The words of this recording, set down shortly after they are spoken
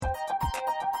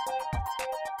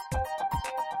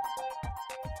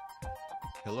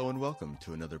Hello and welcome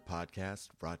to another podcast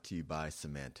brought to you by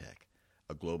Symantec,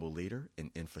 a global leader in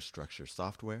infrastructure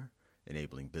software,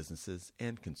 enabling businesses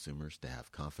and consumers to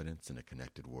have confidence in a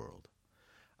connected world.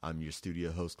 I'm your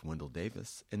studio host, Wendell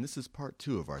Davis, and this is part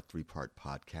 2 of our 3-part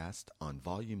podcast on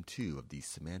Volume 2 of the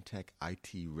Symantec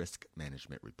IT Risk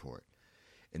Management Report.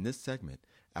 In this segment,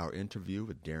 our interview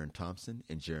with Darren Thompson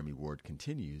and Jeremy Ward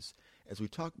continues as we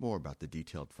talk more about the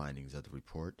detailed findings of the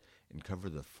report and cover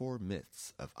the 4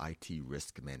 myths of IT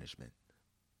risk management.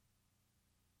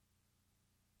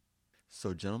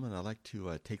 So, gentlemen, I'd like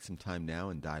to take some time now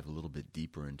and dive a little bit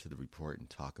deeper into the report and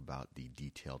talk about the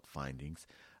detailed findings.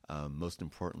 Most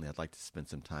importantly, I'd like to spend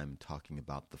some time talking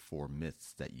about the 4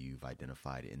 myths that you've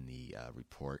identified in the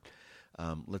report.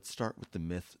 Let's start with the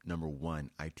myth number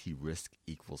 1, IT risk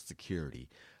equals security.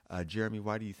 Jeremy,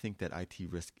 why do you think that IT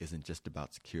risk isn't just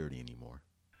about security anymore?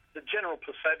 The general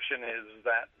perception is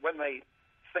that when they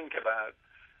think about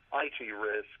IT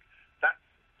risk, that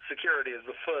security is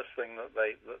the first thing that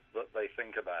they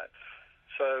think about.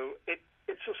 So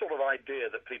it's a sort of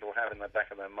idea that people have in the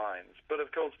back of their minds. But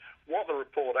of course, what the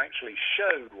report actually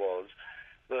showed was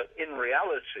that in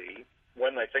reality,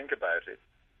 when they think about it,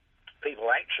 people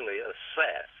actually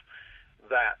assess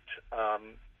that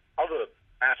other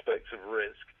aspects of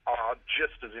risk are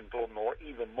just as important or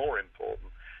even more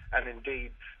important. And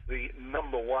indeed, the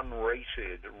number 1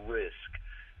 rated risk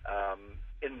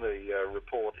in the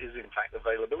report is, in fact,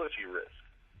 availability risk.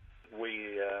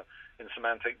 We, in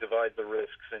Symantec, divide the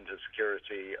risks into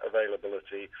security,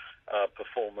 availability,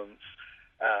 performance,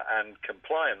 and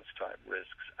compliance type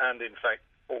risks. And in fact,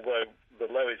 although the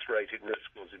lowest rated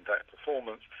risk was, in fact,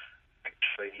 performance,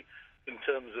 actually, in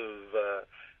terms of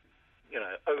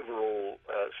overall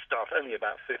stuff, only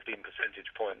about 15 percentage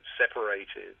points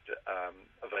separated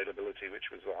availability, which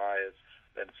was the highest,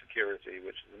 then security,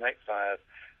 which is the next highest,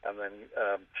 and then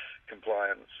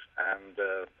compliance and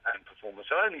performance.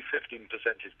 So only 15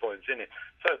 percentage points in it.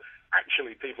 So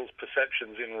actually, people's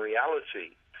perceptions in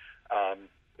reality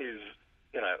is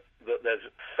that there's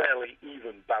fairly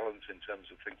even balance in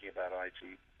terms of thinking about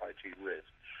IT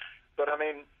risk. But I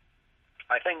mean,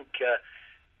 I think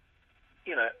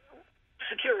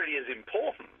security is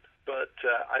important, but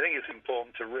I think it's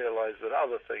important to realize that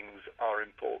other things are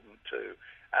important too.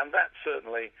 And that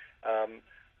certainly,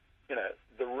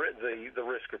 the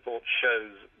risk report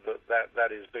shows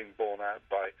that is being borne out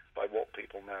by what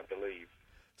people now believe.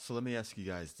 So let me ask you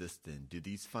guys this then. Do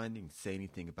these findings say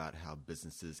anything about how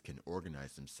businesses can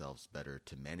organize themselves better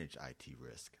to manage IT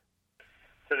risk?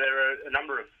 So there are a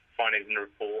number of findings in the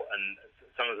report, and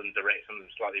some of them direct, some of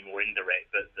them slightly more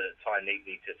indirect, but that tie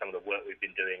neatly to some of the work we've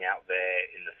been doing out there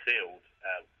in the field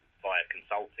via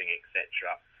consulting,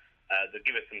 etc. That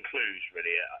give us some clues,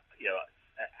 really.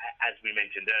 As we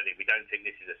mentioned earlier, we don't think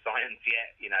this is a science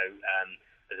yet.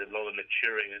 There's a lot of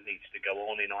maturing that needs to go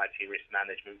on in IT risk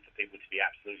management for people to be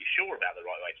absolutely sure about the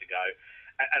right way to go.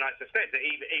 And I suspect that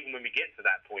even when we get to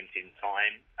that point in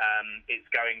time, it's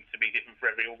going to be different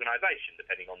for every organisation,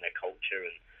 depending on their culture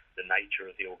and the nature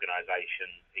of the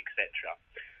organisation, etc.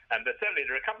 But certainly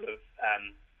there are a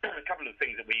couple of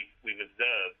things that we've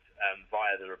observed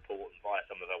via the report and via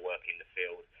some of our work in the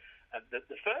field.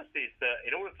 The first is that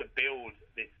in order to build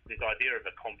this idea of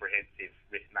a comprehensive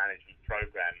risk management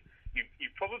program, you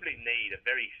probably need a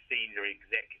very senior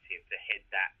executive to head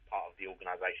that part of the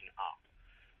organisation up.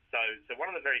 So one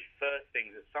of the very first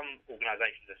things that some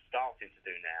organisations are starting to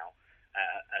do now,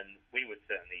 and we would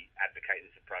certainly advocate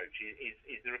this approach,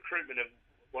 is the recruitment of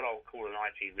what I'll call an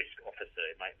IT risk officer.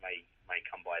 It may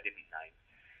come by a different name.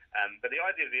 But the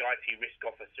idea of the IT risk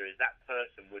officer is that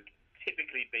person would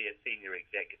typically be a senior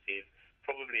executive,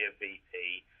 probably a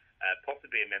VP,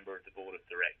 possibly a member of the board of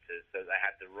directors, so they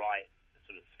had the right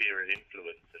sort of sphere of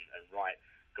influence and right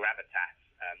gravitas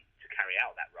to carry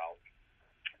out that role.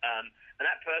 And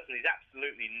that person is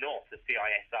absolutely not the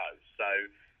CISO. So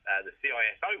the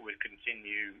CISO would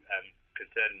continue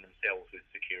concerning themselves with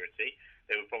security.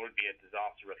 There would probably be a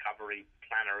disaster recovery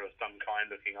planner of some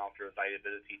kind looking after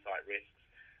availability type risks.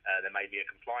 There may be a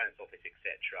compliance office,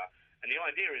 etc. And the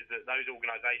idea is that those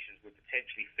organisations would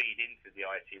potentially feed into the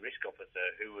IT risk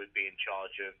officer, who would be in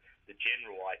charge of the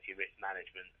general IT risk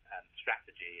management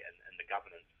strategy and the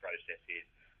governance processes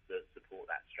that support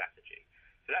that strategy.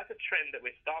 So that's a trend that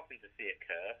we're starting to see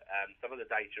occur. Some of the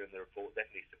data in the report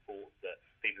definitely supports that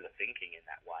people are thinking in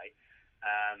that way.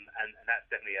 And that's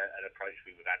definitely an approach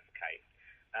we would advocate.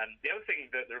 The other thing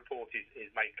that the report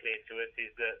is made clear to us is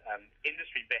that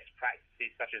industry best practices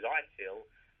such as ITIL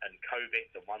and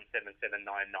COBIT and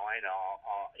 17799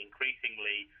 are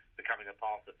increasingly becoming a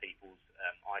part of people's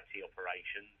IT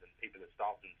operations, and people are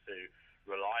starting to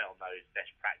rely on those best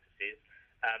practices.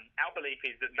 Our belief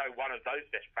is that no one of those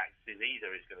best practices either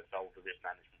is going to solve the risk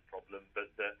management problem, but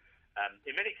that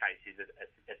in many cases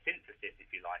a synthesis,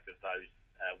 if you like, of those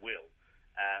will.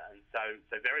 And so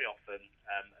very often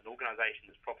an organisation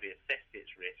that's properly assessed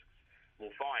its risks will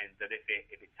find that if it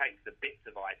takes the bits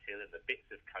of ITIL and the bits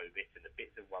of COBIT and the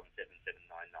bits of 17799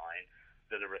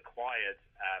 that are required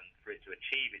for it to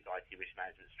achieve its IT risk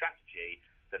management strategy,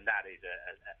 then that is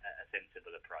a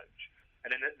sensible approach.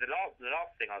 And then the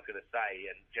last thing I was going to say,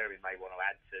 and Jeremy may want to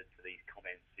add to these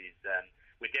comments, is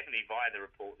we're definitely via the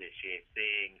report this year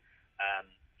seeing a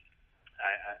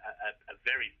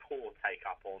very poor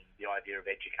take-up on the idea of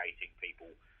educating people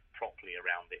properly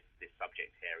around this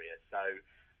subject area. So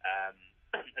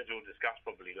as we'll discuss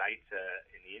probably later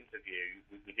in the interview,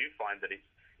 we do find that it's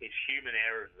human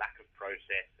error and lack of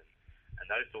process and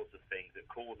those sorts of things that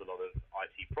cause a lot of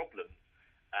IT problems.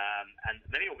 And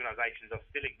many organisations are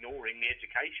still ignoring the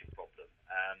education problem.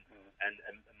 And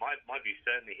my view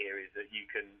certainly here is that you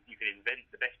can invent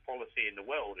the best policy in the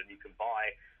world and you can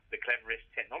buy the cleverest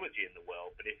technology in the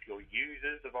world, but if your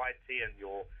users of IT and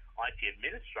your IT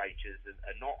administrators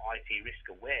are not IT risk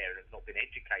aware and have not been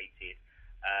educated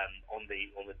on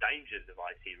the dangers of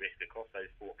IT risk across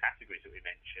those four categories that we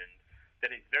mentioned,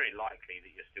 then it's very likely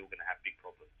that you're still going to have big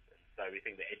problems. And so we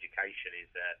think that education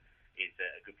is a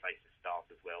good place to start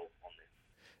as well on this.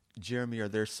 Jeremy,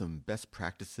 are there some best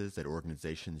practices that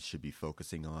organizations should be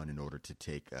focusing on in order to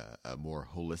take a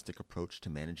more holistic approach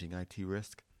to managing IT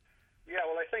risk? Yeah,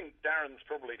 well, I think Darren's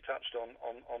probably touched on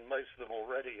most of them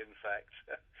already, in fact.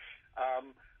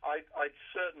 I'd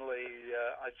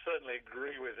certainly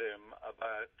agree with him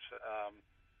about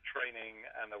training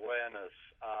and awareness.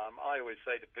 I always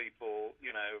say to people,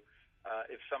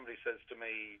 if somebody says to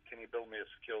me, can you build me a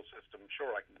secure system?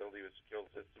 Sure, I can build you a secure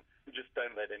system. You just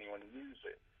don't let anyone use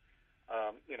it.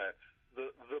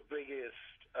 The biggest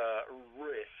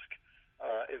risk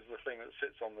is the thing that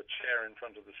sits on the chair in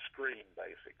front of the screen,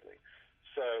 basically.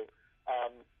 So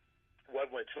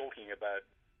when we're talking about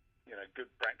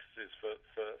good practices for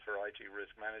IT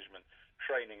risk management,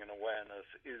 training and awareness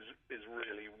is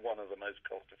really one of the most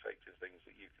cost-effective things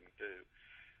that you can do.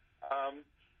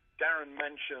 Darren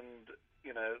mentioned,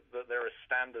 that there are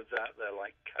standards out there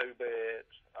like COBIT,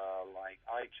 like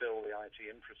ITIL, the IT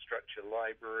Infrastructure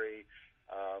Library,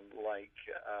 like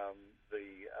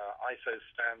the ISO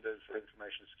standards for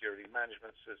Information Security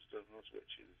Management Systems,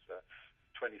 which is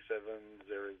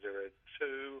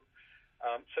 27002.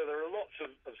 So there are lots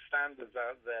of standards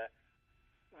out there.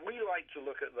 We like to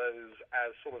look at those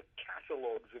as sort of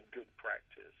catalogues of good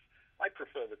practice. I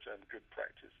prefer the term good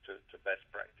practice to best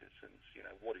practice, since,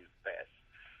 what is best?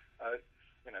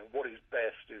 What is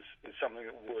best is something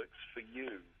that works for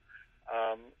you.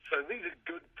 So these are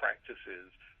good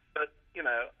practices, but,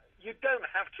 you don't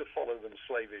have to follow them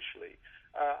slavishly.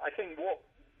 I think what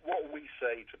we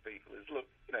say to people is, look,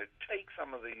 take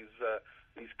some of these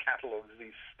catalogues,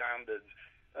 these standards,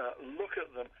 look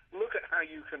at them, look at how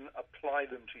you can apply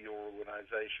them to your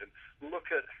organization,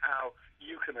 look at how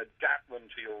you can adapt them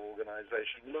to your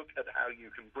organization, look at how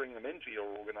you can bring them into your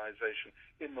organization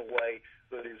in the way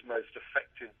that is most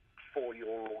effective for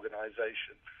your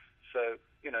organization. So,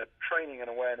 training and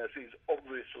awareness is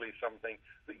obviously something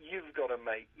that you've got to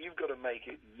make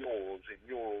it yours in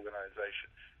your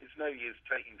organization. It's no use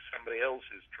taking somebody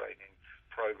else's training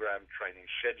program, training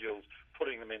schedules,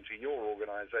 putting them into your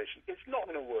organization. It's not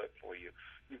going to work for you.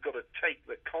 You've got to take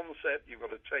the concept, you've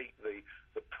got to take the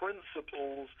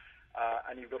principles,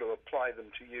 and you've got to apply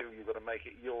them to you. You've got to make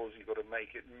it yours. You've got to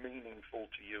make it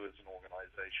meaningful to you as an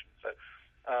organization. So,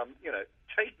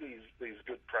 take these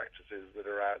good practices that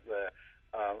are out there,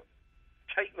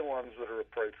 take the ones that are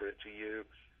appropriate to you,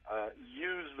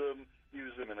 use them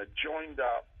in a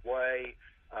joined-up way,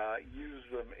 use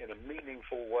them in a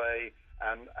meaningful way,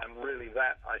 and really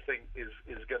that, I think, is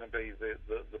going to be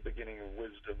the beginning of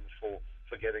wisdom for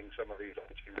getting some of these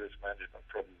IT risk management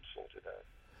problems sorted out.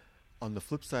 On the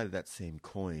flip side of that same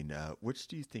coin, which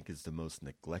do you think is the most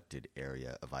neglected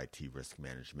area of IT risk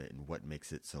management, and what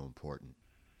makes it so important?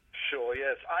 Sure,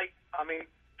 yes. I mean,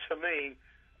 to me,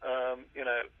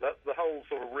 the whole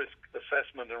sort of risk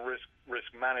assessment and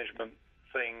risk management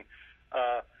thing,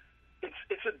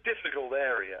 it's a difficult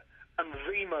area. And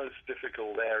the most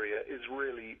difficult area is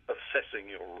really assessing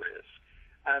your risk.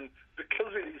 And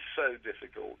because it is so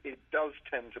difficult, it does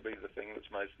tend to be the thing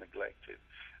that's most neglected.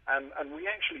 And we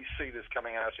actually see this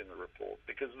coming out in the report,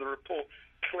 because the report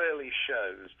clearly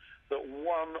shows that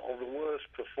one of the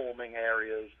worst performing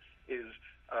areas is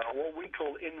what we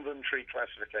call inventory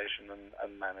classification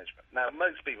and management. Now,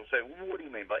 most people say, what do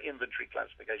you mean by inventory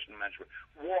classification and management?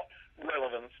 What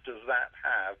relevance does that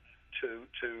have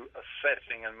to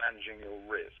assessing and managing your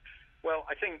risk? Well,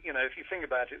 I think, if you think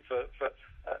about it for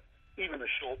even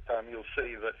the short term, you'll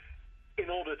see that in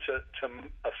order to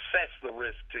assess the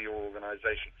risk to your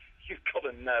organization, you've got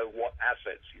to know what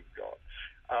assets you've got.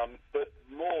 But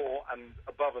more and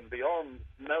above and beyond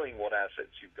knowing what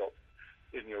assets you've got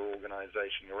in your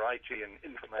organization, your IT and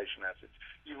information assets,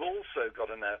 you've also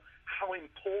got to know how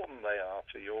important they are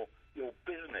to your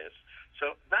business.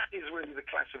 So that is really the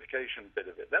classification bit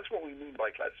of it. That's what we mean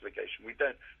by classification. We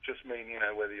don't just mean,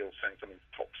 whether you're saying something's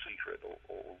top secret or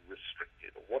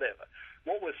restricted or whatever.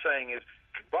 What we're saying is,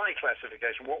 by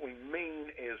classification, what we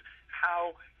mean is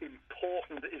how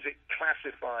important is it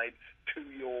classified to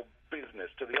your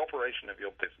business, to the operation of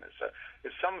your business. So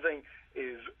if something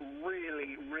is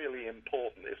really, really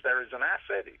important, if there is an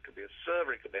asset, it could be a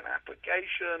server, it could be an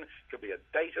application, it could be a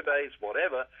database,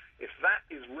 whatever, if that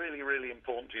is really, really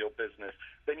important to your business,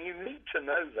 then you need to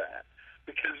know that,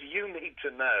 because you need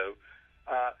to know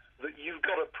that you've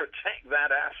got to protect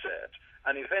that asset.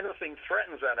 And if anything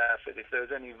threatens that asset, if there's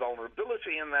any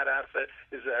vulnerability in that asset,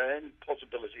 is there any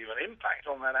possibility of an impact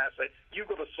on that asset, you've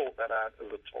got to sort that out as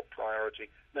a top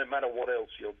priority, no matter what else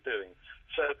you're doing.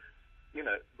 So,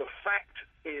 the fact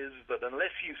is that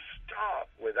unless you start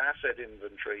with asset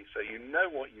inventory, so you know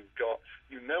what you've got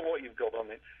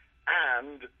on it,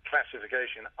 and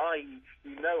classification, i.e.,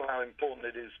 you know how important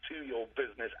it is to your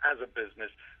business as a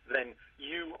business, then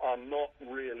you are not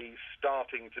really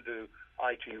starting to do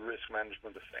IT risk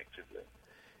management effectively.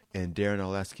 And Darren,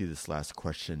 I'll ask you this last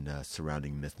question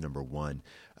surrounding myth number 1.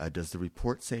 Does the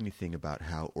report say anything about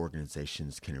how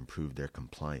organizations can improve their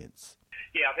compliance?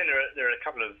 Yeah, I think there are a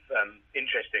couple of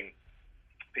interesting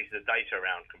pieces of data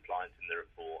around compliance in the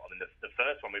report. I mean, the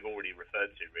first one we've already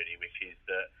referred to, really, which is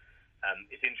that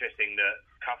it's interesting that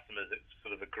customers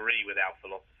sort of agree with our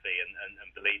philosophy and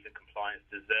believe that compliance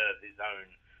deserves its own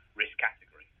risk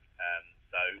category.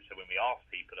 So when we ask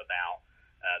people about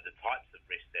the types of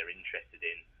risk they're interested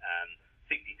in,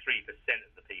 63%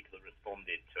 of the people that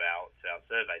responded to our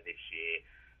survey this year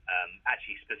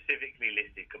actually specifically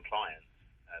listed compliance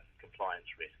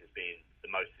risk as being the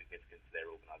most significant to their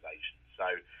organisation.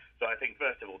 So I think,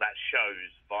 first of all, that shows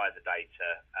via the data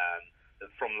that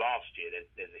from last year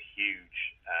there's a huge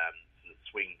sort of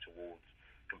swing towards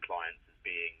compliance as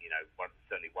being,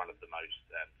 certainly one of the most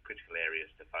critical areas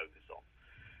to focus on.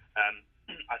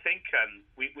 I think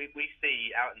we see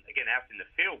out in the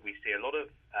field, we see a lot of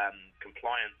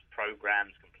compliance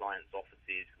programs, compliance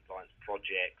offices, compliance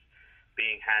projects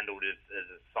being handled as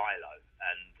a silo.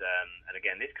 And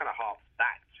again, this kind of harks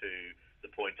back to the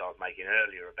point I was making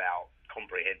earlier about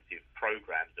comprehensive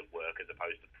programs of work as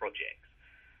opposed to projects.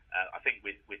 I think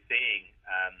we're seeing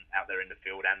out there in the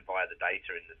field and via the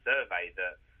data in the survey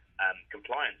that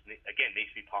compliance, again,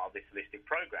 needs to be part of this holistic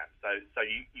program. So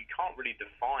you can't really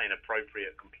define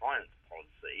appropriate compliance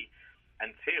policy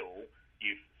until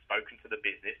you've spoken to the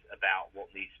business about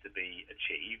what needs to be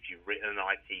achieved. You've written an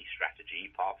IT strategy.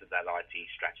 Part of that IT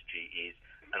strategy is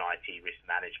an IT risk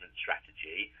management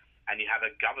strategy. And you have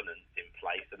a governance in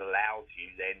place that allows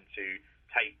you then to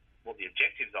take what the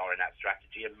objectives are in that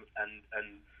strategy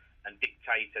and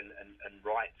dictate and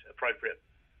write appropriate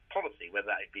policy,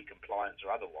 whether that be compliance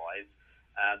or otherwise,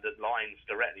 that lines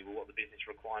directly with what the business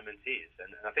requirement is.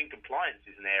 And I think compliance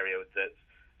is an area that's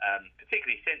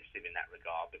particularly sensitive in that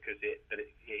regard, because it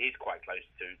is quite close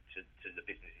to the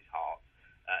business's heart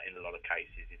in a lot of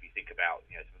cases. If you think about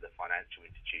some of the financial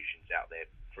institutions out there,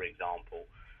 for example,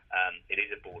 it is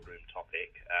a boardroom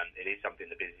topic. It is something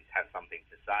the business has something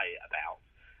to say about.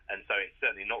 And so it's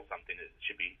certainly not something that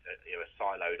should be a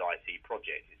siloed IT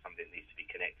project. It's something that needs to be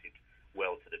connected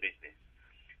well to the business.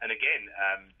 And again,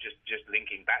 just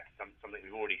linking back to something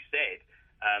we've already said,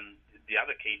 the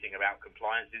other key thing about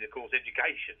compliance is, of course,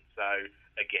 education. So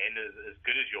again, as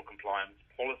good as your compliance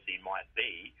policy might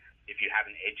be, if you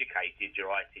haven't educated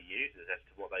your IT users as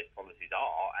to what those policies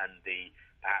are and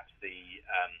perhaps the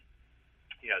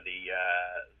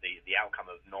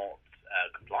outcome of not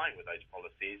complying with those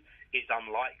policies, it's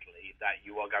unlikely that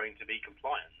you are going to be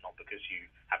compliant, not because you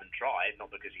haven't tried,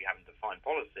 not because you haven't defined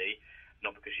policy,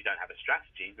 not because you don't have a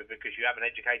strategy, but because you haven't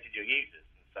educated your users.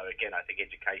 And so again, I think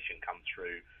education comes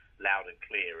through loud and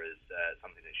clear as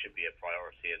something that should be a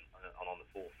priority and on the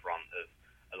forefront of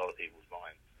a lot of people's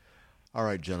minds. All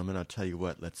right, gentlemen, I'll tell you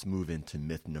what, let's move into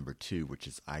myth number 2, which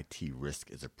is IT risk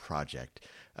as a project.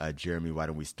 Jeremy, why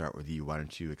don't we start with you? Why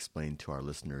don't you explain to our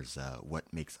listeners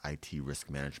what makes IT risk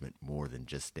management more than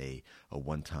just a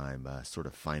one-time sort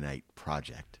of finite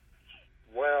project?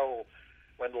 Well,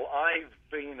 Wendell, I've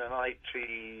been an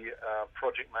IT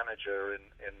project manager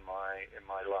in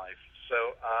my life.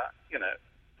 So,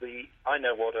 I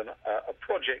know what a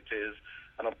project is,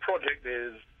 and a project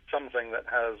is something that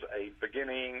has a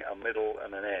beginning, a middle,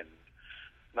 and an end.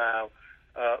 Now,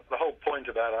 the whole point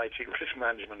about IT risk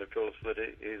management, of course,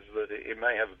 is that it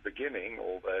may have a beginning,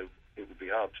 although it would be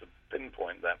hard to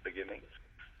pinpoint that beginning.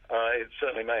 It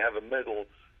certainly may have a middle,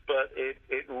 but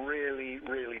it really,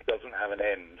 really doesn't have an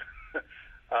end.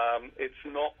 It's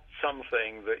not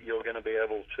something that you're going to be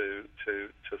able to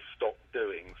stop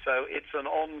doing. So it's an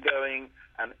ongoing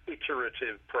and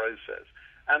iterative process.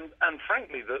 And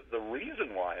frankly, the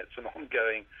reason why it's an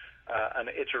ongoing and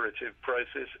iterative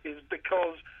process is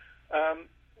because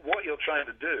what you're trying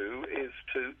to do is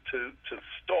to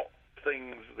stop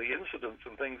things, the incidents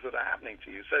and things that are happening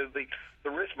to you. So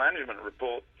the risk management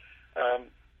report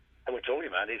we're talking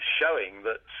about is showing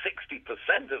that 60%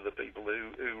 of the people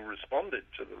who responded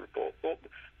to the report thought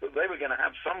that they were going to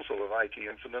have some sort of IT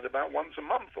incident about once a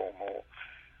month or more.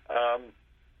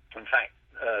 In fact,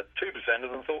 2%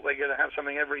 of them thought they were going to have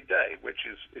something every day, which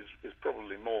is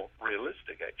probably more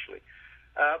realistic, actually.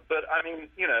 But, I mean,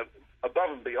 above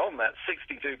and beyond that,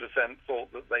 62%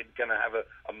 thought that they're going to have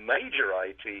a major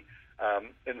IT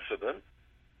incident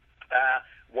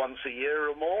once a year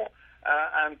or more.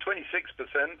 And 26%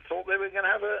 thought they were going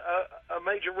to have a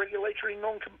major regulatory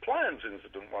non-compliance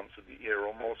incident once a year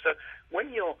or more. So when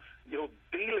you're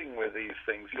dealing with these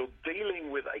things, you're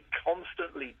dealing with a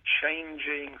constantly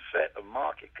changing set of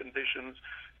market conditions.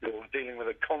 You're dealing with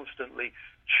a constantly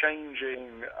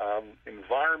changing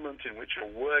environment in which you're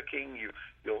working.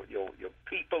 Your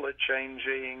people are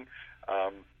changing.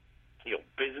 Your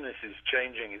business is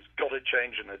changing. It's got to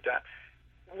change and adapt.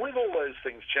 With all those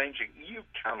things changing, you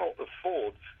cannot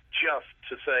afford just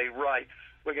to say, right,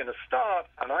 we're going to start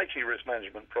an IT risk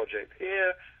management project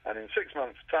here, and in 6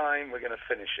 months' time, we're going to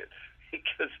finish it.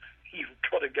 Because you've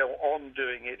got to go on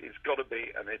doing it. It's got to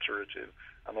be an iterative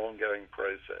and ongoing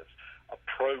process, a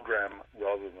program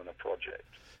rather than a project.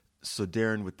 So,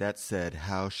 Darren, with that said,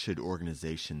 how should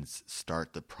organizations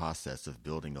start the process of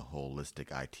building a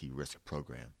holistic IT risk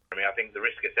program? I mean, I think the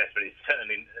risk assessment is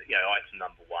certainly, item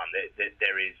number one.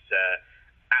 There is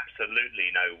absolutely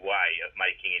no way of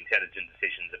making intelligent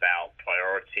decisions about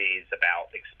priorities, about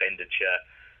expenditure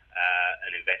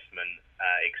and investment,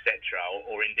 etc.,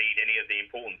 or indeed any of the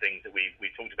important things that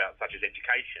we've talked about, such as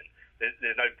education.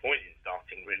 There's no point in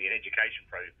starting really an education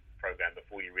program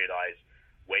before you realise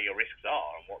where your risks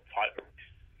are and what type of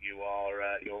risks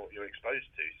you're exposed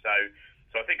to.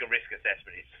 So I think a risk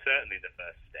assessment is certainly the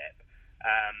first step.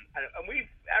 And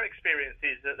our experience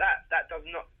is that does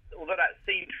not, although that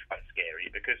seems quite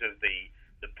scary because of the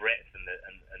breadth and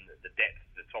the depth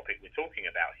of the topic we're talking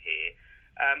about here.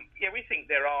 We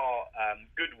think there are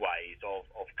good ways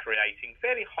of creating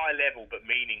fairly high level but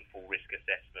meaningful risk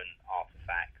assessment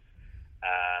artifacts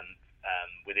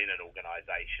within an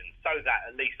organisation, so that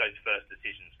at least those first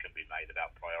decisions can be made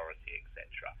about priority,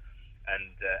 etc.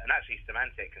 And actually,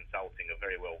 Symantec Consulting are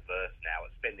very well versed now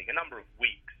at spending a number of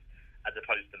weeks as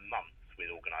opposed to months with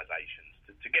organisations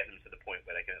to get them to the point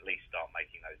where they can at least start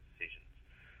making those decisions.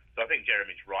 So I think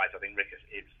Jeremy's right. I think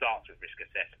it starts with risk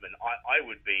assessment. I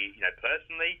would be,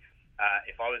 personally,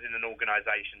 if I was in an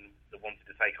organisation that wanted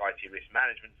to take IT risk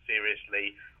management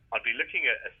seriously, I'd be looking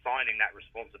at assigning that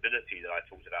responsibility that I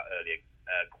talked about earlier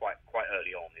quite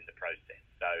early on in the process.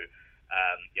 So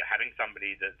having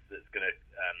somebody that's going to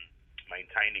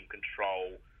maintain and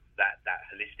control that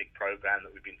holistic program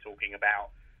that we've been talking about,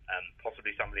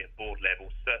 possibly somebody at board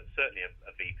level, certainly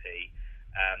a VP,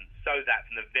 so that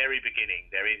from the very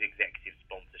beginning there is executive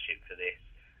sponsorship for this,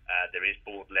 there is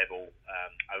board level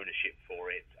ownership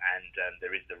for it, and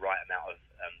there is the right amount of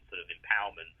sort of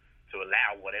empowerment to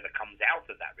allow whatever comes out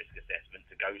of that risk assessment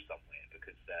to go somewhere,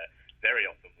 because very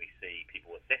often we see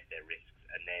people assess their risks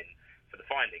and then for the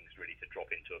findings really to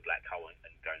drop into a black hole and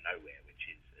go nowhere, which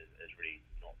has really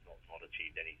not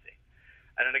achieved anything.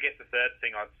 And then I guess the third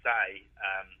thing I'd say,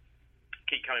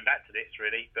 keep coming back to this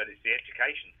really, but it's the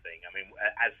education thing. I mean,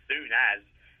 as soon as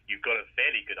you've got a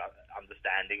fairly good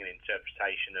understanding and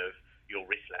interpretation of your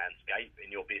risk landscape in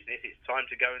your business, it's time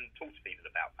to go and talk to people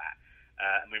about that.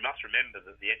 And we must remember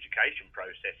that the education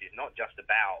process is not just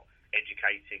about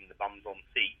educating the bums on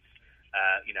seats,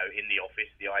 in the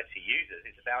office, the IT users.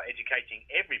 It's about educating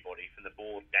everybody from the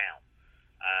board down.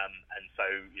 And so,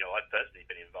 I've personally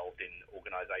been involved in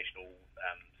organisational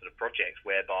sort of projects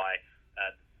whereby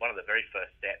one of the very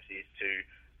first steps is to,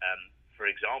 for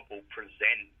example,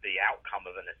 present the outcome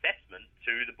of an assessment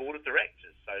to the board of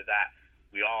directors, so that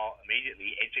we are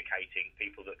immediately educating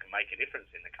people that can make a difference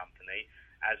in the company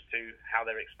as to how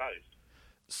they're exposed.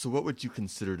 So what would you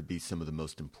consider to be some of the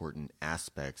most important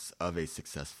aspects of a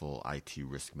successful IT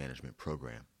risk management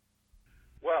program?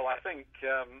 Well, think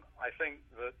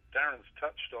that Darren's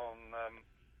touched on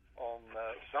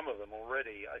some of them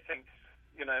already. I think,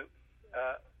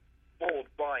 board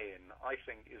buy-in, I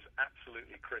think, is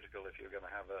absolutely critical if you're going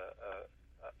to have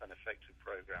an effective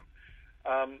program.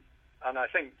 And I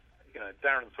think,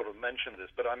 Darren sort of mentioned this,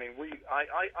 but I mean,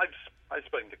 I've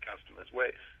spoken to customers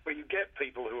where you get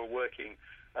people who are working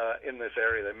in this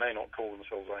area. They may not call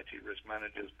themselves IT risk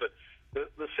managers, but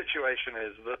the situation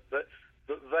is that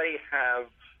they have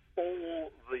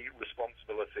all the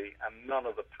responsibility and none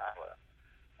of the power.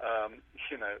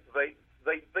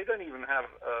 They don't even have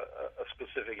a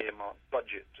specific earmarked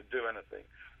budget to do anything.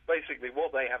 Basically,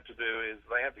 what they have to do is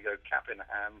they have to go cap in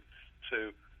hand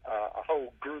to a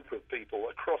whole group of people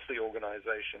across the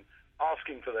organization,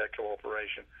 asking for their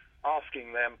cooperation,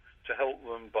 asking them to help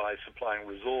them by supplying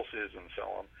resources and so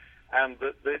on. And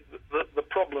the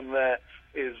problem there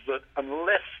is that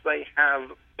unless they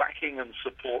have backing and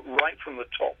support right from the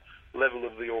top level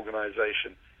of the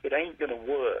organization, it ain't going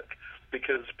to work,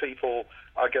 because people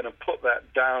are going to put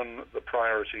that down the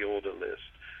priority order list.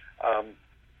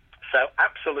 So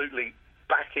absolutely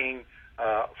backing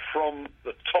from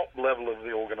the top level of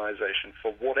the organization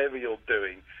for whatever you're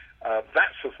doing,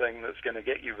 that's the thing that's going to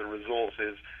get you the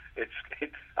resources.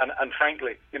 And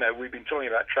frankly, we've been talking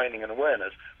about training and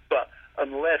awareness, but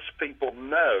unless people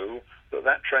know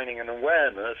that training and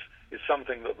awareness is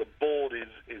something that the board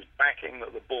is backing,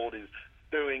 that the board is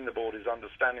doing, the board is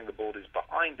understanding, the board is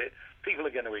behind it, people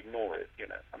are going to ignore it.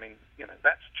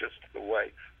 That's just the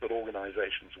way that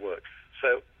organizations work.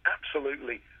 So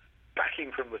absolutely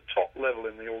backing from the top level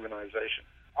in the organization.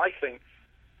 I think,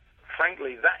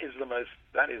 frankly, that is the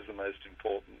most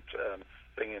important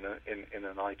thing in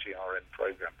an ITRM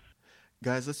program.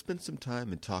 Guys, let's spend some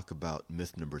time and talk about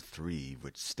myth number 3,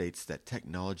 which states that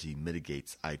technology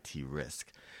mitigates IT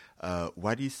risk.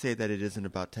 Why do you say that it isn't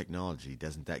about technology?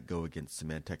 Doesn't that go against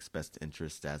Symantec's best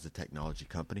interest as a technology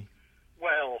company?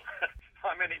 Well,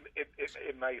 I mean,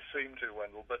 it may seem to,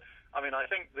 Wendell, but I mean, I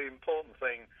think the important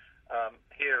thing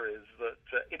here is that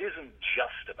it isn't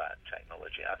just about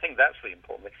technology. I think that's the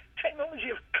important thing. Technology,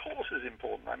 of course, is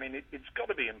important. I mean, it's got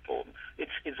to be important.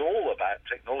 It's all about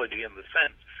technology in the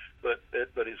sense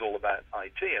that is all about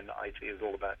IT, and IT is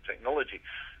all about technology.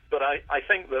 But I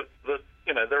think that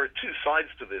there are two sides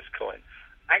to this coin.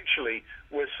 Actually,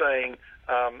 we're saying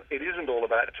it isn't all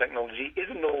about technology.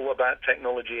 Isn't all about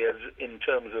technology as in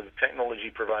terms of technology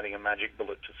providing a magic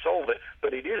bullet to solve it,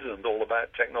 but it isn't all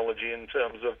about technology in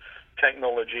terms of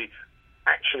technology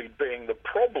actually being the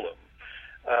problem.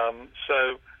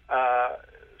 So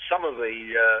some of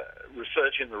the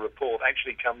research in the report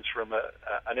actually comes from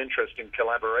an interesting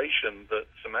collaboration that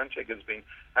Symantec has been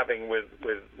having with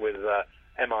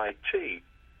MIT.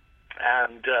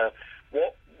 And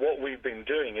what we've been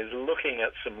doing is looking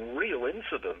at some real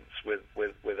incidents with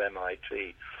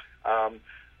MIT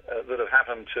that have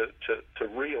happened to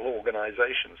real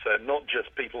organizations. So not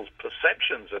just people's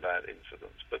perceptions about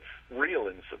incidents, but real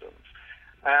incidents.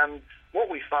 And what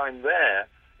we find there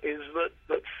is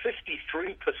that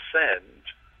 53%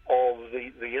 of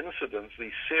the incidents,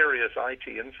 these serious IT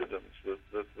incidents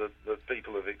that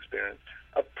people have experienced,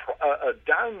 are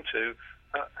down to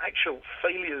actual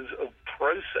failures of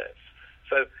process.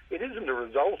 So it isn't a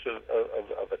result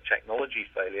of a technology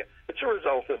failure. It's a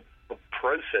result of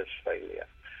process failure.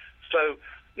 So,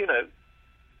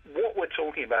 what we're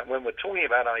talking about when we're talking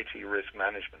about IT risk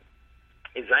management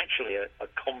is actually a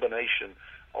combination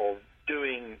of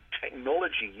doing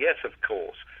technology, yes, of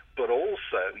course, but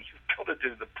also you've got to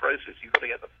do the process. You've got to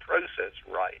get the process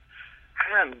right.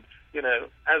 And,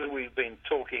 as we've been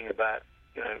talking about,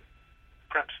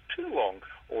 perhaps too long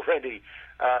already,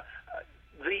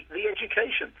 the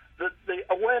education, the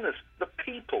awareness, the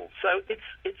people. So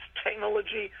it's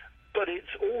technology, but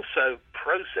it's also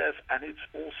process and it's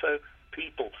also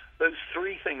people. Those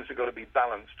three things have got to be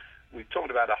balanced. We've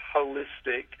talked about a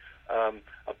holistic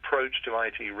approach to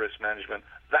IT risk management.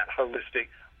 That holistic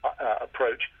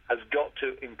approach has got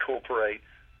to incorporate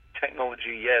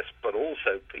technology, yes, but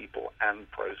also people and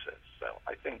process. So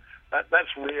I think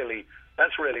that's really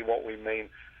what we mean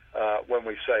when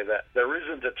we say that there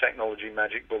isn't a technology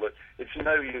magic bullet. It's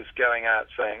no use going out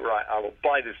saying, right, I will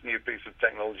buy this new piece of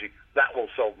technology, that will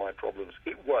solve my problems.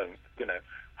 It won't.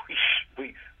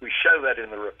 We show that in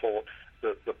the report,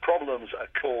 that the problems are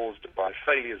caused by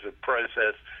failures of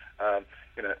process,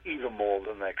 even more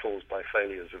than they're caused by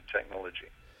failures of technology.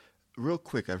 Real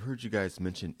quick, I've heard you guys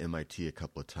mention MIT a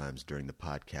couple of times during the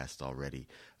podcast already.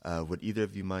 Would either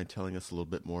of you mind telling us a little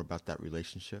bit more about that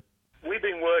relationship? We've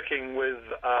been working with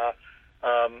a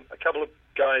couple of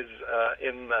guys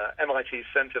in MIT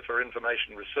Center for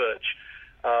Information Research,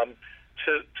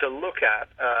 to look at,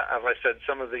 as I said,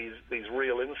 some of these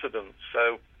real incidents.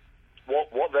 So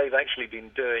what they've actually been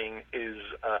doing is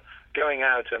going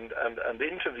out and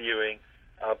interviewing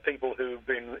people who've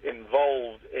been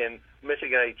involved in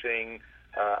mitigating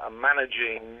and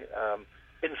managing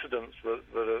incidents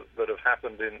that have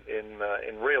happened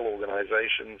in real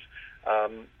organizations,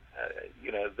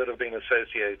 that have been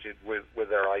associated with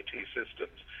their IT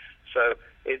systems. So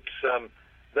it's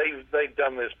they've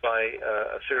done this by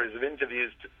a series of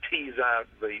interviews to tease out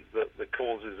the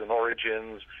causes and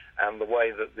origins and the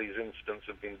way that these incidents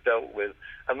have been dealt with,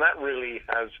 and that really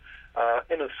has,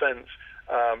 in a sense,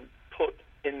 put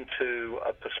into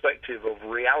a perspective of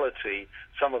reality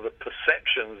some of the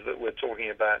perceptions that we're talking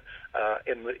about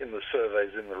in the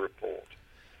surveys in the report.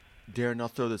 Darren, I'll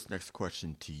throw this next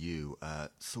question to you.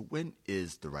 So when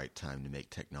is the right time to make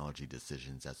technology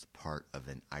decisions as part of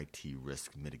an IT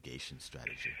risk mitigation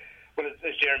strategy? Well,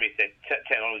 as Jeremy said,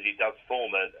 technology does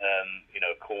form a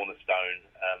cornerstone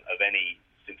of any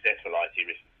successful IT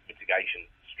risk mitigation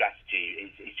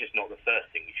strategy. It's just not the first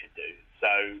thing you should do.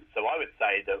 So I would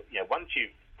say that once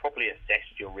you've properly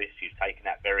assessed your risks, you've taken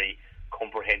that very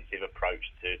comprehensive approach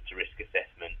to risk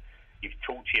assessment. You've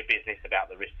talked to your business about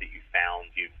the risks that you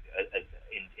found. You've,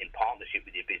 in partnership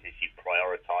with your business, you've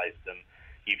prioritised them.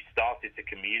 You've started to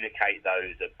communicate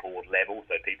those at board level,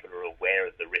 so people are aware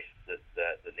of the risks that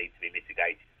need to be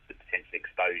mitigated, the potential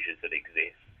exposures that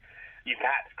exist. You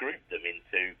perhaps group them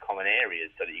into common areas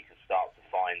so that you can start to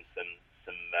find some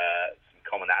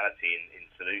commonality in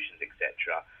solutions,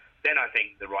 etc. Then I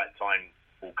think the right time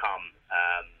will come,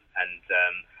 and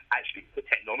actually the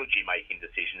technology-making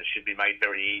decisions should be made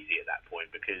very easy at that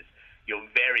point, because you're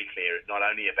very clear not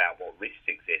only about what risks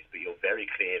exist, but you're very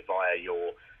clear via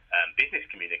your business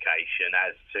communication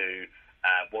as to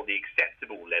what the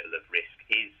acceptable level of risk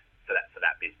is for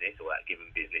that business or that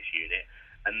given business unit,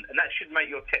 and that should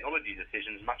make your technology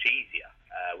decisions much easier,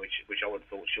 which I would have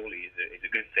thought surely is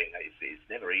a good thing. It's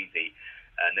never easy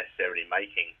necessarily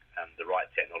making the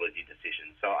right technology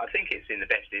decisions. So I think it's in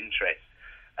the best interest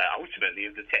ultimately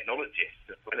of the technologists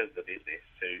as well as the business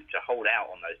to hold out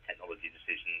on those technology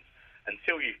decisions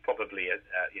until you've properly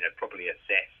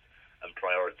assessed and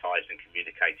prioritised and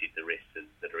communicated the risks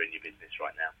that are in your business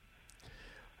right now.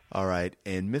 All right,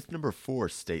 and myth number 4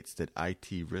 states that IT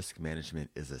risk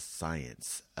management is a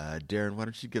science. Darren, why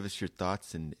don't you give us your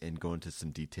thoughts and go into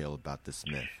some detail about this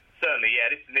myth? Certainly, yeah,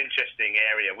 this is an interesting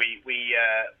area.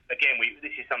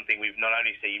 This is something we've not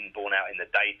only seen borne out in the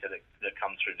data that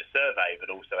comes through the survey, but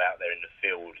also out there in the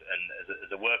field. And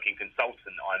as a working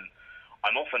consultant,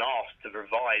 I'm often asked to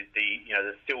provide the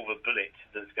silver bullet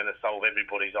that's going to solve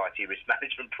everybody's IT risk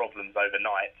management problems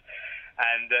overnight.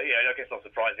 And I guess not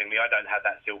surprisingly, I don't have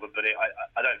that silver bullet.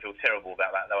 I don't feel terrible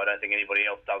about that, though. I don't think anybody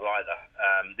else does either.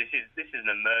 This is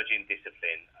an emerging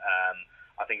discipline.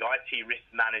 I think IT risk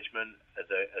management as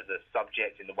a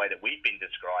subject in the way that we've been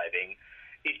describing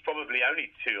is probably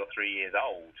only 2 or 3 years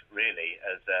old, really,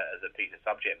 as a piece of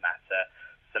subject matter.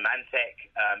 Symantec,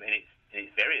 in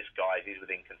its various guises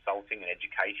within consulting and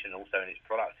education, also in its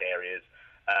product areas,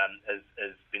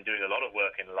 has been doing a lot of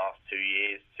work in the last 2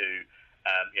 years to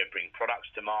bring products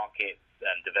to market,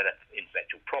 develop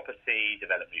intellectual property,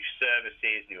 develop new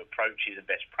services, new approaches and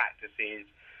best practices,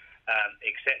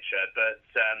 etc. But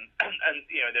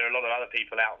there are a lot of other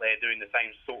people out there doing the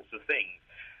same sorts of things.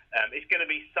 It's going to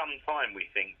be some time, we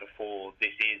think, before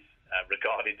this is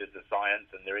regarded as a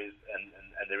science, and there is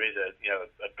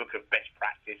a book of best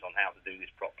practice on how to do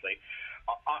this properly.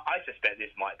 I suspect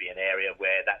this might be an area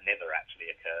where that never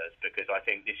actually occurs, because I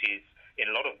think this is, in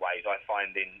a lot of ways, I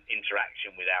find in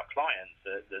interaction with our clients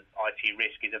that IT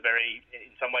risk is a very,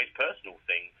 in some ways, personal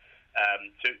thing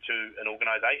to an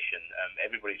organisation.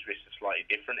 Everybody's risks are slightly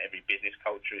different. Every business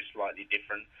culture is slightly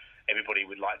different. Everybody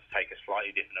would like to take a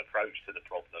slightly different approach to the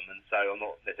problem, and so I'm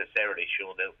not necessarily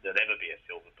sure there'll ever be a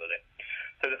silver bullet.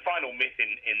 So the final myth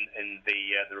in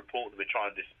the report that we're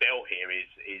trying to dispel here is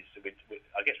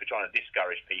I guess we're trying to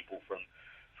discourage people from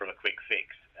a quick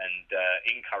fix and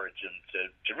encourage them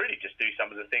to really just do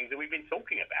some of the things that we've been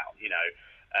talking about.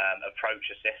 Approach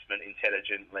assessment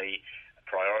intelligently,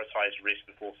 prioritise risk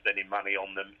before spending money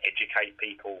on them, educate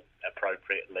people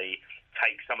appropriately,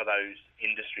 take some of those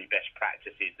industry best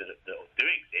practices that do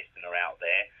exist and are out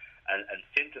there, and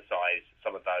synthesise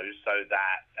some of those so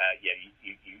that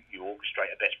you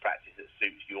orchestrate a best practice that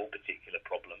suits your particular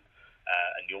problem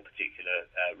and your particular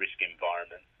risk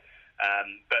environment.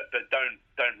 But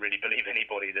don't really believe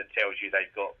anybody that tells you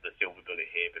they've got the silver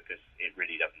bullet here, because it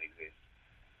really doesn't exist.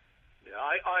 Yeah,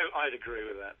 I'd agree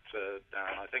with that,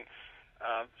 Darren. I think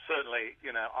certainly,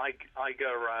 I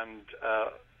go around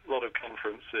a lot of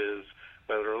conferences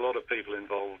where there are a lot of people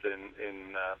involved in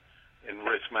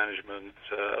risk management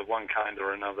of one kind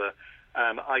or another.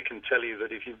 And I can tell you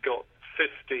that if you've got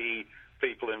 50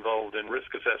 people involved in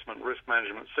risk assessment, risk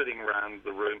management sitting around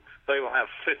the room, they will have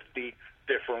 50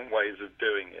 different ways of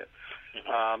doing it.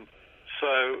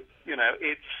 So,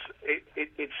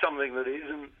 it's something that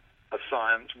isn't a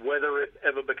science. Whether it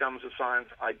ever becomes a science,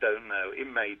 I don't know. It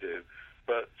may do,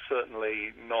 but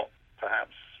certainly not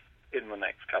perhaps in the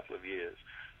next couple of years.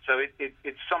 So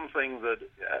it's something that,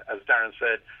 as Darren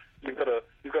said, you've got to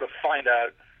find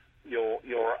out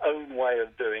your own way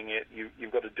of doing it.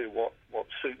 You've got to do what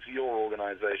suits your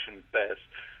organization best.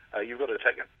 You've got to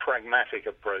take a pragmatic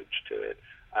approach to it.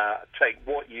 Take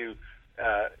what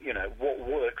what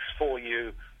works for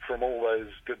you from all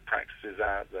those good practices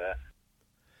out there.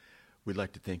 We'd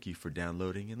like to thank you for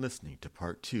downloading and listening to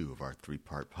Part 2 of our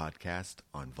 3-part podcast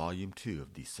on Volume 2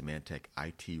 of the Symantec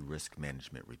IT Risk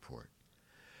Management Report.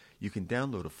 You can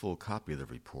download a full copy of the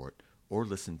report or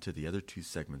listen to the other 2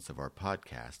 segments of our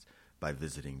podcast by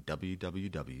visiting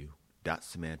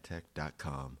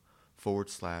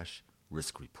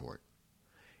www.symantec.com/risk report.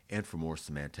 And for more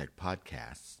Symantec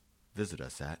podcasts, visit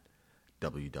us at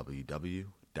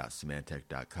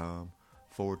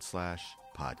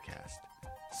www.symantec.com/podcast.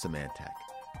 Symantec,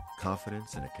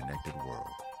 confidence in a connected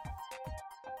world.